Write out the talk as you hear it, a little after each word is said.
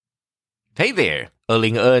Hey there!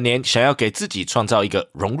 2022年想要给自己创造一个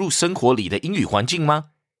融入生活里的英语环境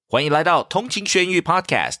吗？欢迎来到通勤学英语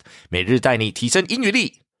Podcast， 每日带你提升英语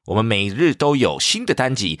力。我们每日都有新的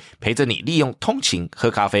单集，陪着你利用通勤、喝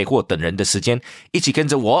咖啡或等人的时间，一起跟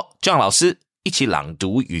着我 John 老师一起朗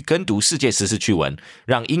读与跟读世界时事趣闻，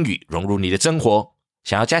让英语融入你的生活。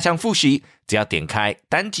想要加强复习，只要点开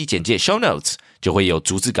单集简介 Show Notes， 就会有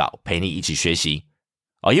逐字稿陪你一起学习。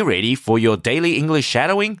Are you ready for your daily English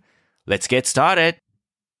shadowing? Let's get started.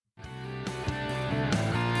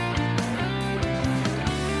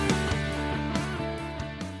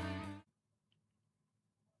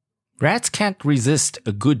 Rats can't resist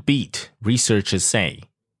a good beat, researchers say.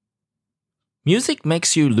 Music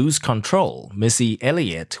makes you lose control, Missy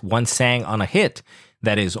Elliott once sang on a hit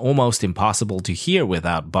that is almost impossible to hear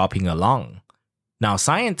without bopping along. Now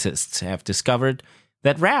scientists have discovered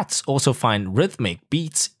that rats also find rhythmic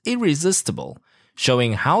beats irresistible,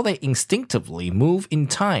 showing how they instinctively move in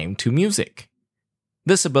time to music.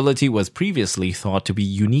 This ability was previously thought to be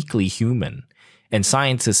uniquely human, and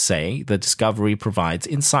scientists say the discovery provides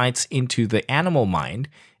insights into the animal mind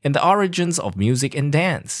and the origins of music and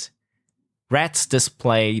dance. Rats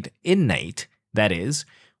displayed innate, that is,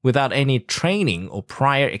 without any training or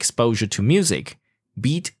prior exposure to music,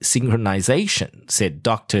 beat synchronization, said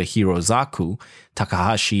Dr. Hirozaku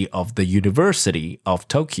Takahashi of the University of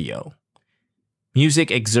Tokyo.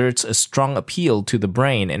 Music exerts a strong appeal to the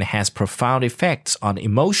brain and has profound effects on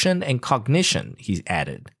emotion and cognition, he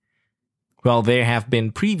added. While there have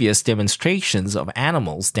been previous demonstrations of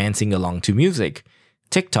animals dancing along to music,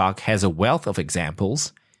 TikTok has a wealth of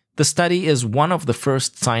examples. The study is one of the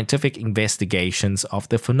first scientific investigations of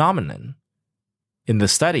the phenomenon. In the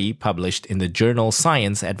study, published in the journal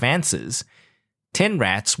Science Advances, 10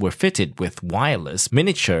 rats were fitted with wireless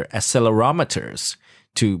miniature accelerometers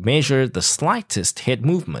to measure the slightest head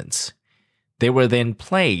movements. They were then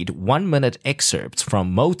played 1-minute excerpts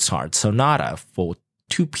from Mozart's sonata for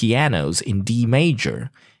 2 pianos in D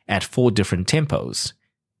major at 4 different tempos,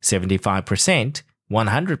 75%,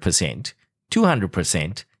 100%,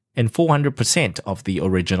 200%, and 400% of the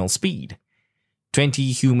original speed.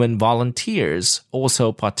 20 human volunteers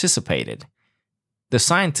also participated. The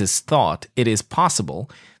scientists thought it is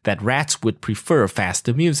possible that rats would prefer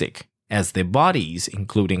faster music, as their bodies,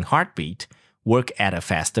 including heartbeat, work at a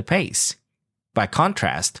faster pace. By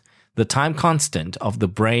contrast, the time constant of the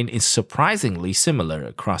brain is surprisingly similar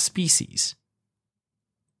across species.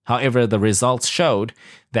 However, the results showed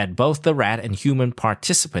that both the rat and human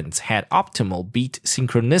participants had optimal beat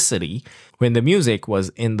synchronicity when the music was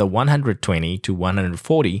in the 120 to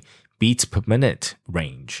 140 beats per minute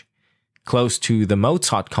range, close to the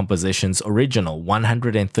Mozart composition's original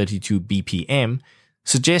 132 BPM,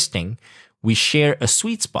 suggesting we share a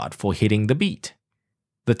sweet spot for hitting the beat.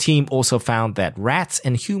 The team also found that rats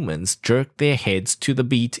and humans jerked their heads to the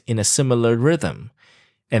beat in a similar rhythm,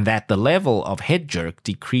 and that the level of head jerk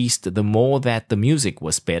decreased the more that the music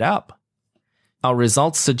was sped up. Our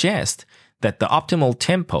results suggest that the optimal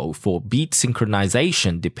tempo for beat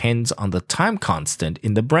synchronization depends on the time constant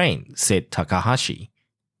in the brain, said Takahashi.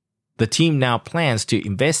 The team now plans to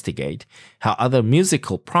investigate how other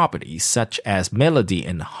musical properties such as melody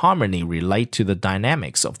and harmony relate to the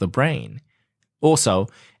dynamics of the brain. Also,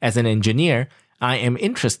 as an engineer, I am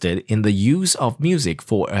interested in the use of music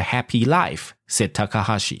for a happy life, said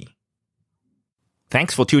Takahashi.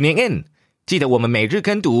 Thanks for tuning in. 记得我们每日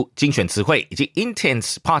跟读、精选词汇以及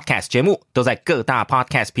Intense Podcast 节目都在各大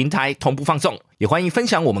Podcast 平台同步放送，也欢迎分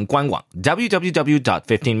享我们官网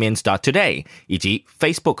www.15minutes.today 以及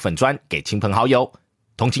Facebook 粉专给亲朋好友。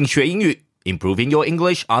通勤学英语 Improving your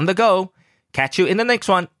English on the go. Catch you in the next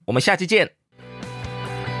one. 我们下期见。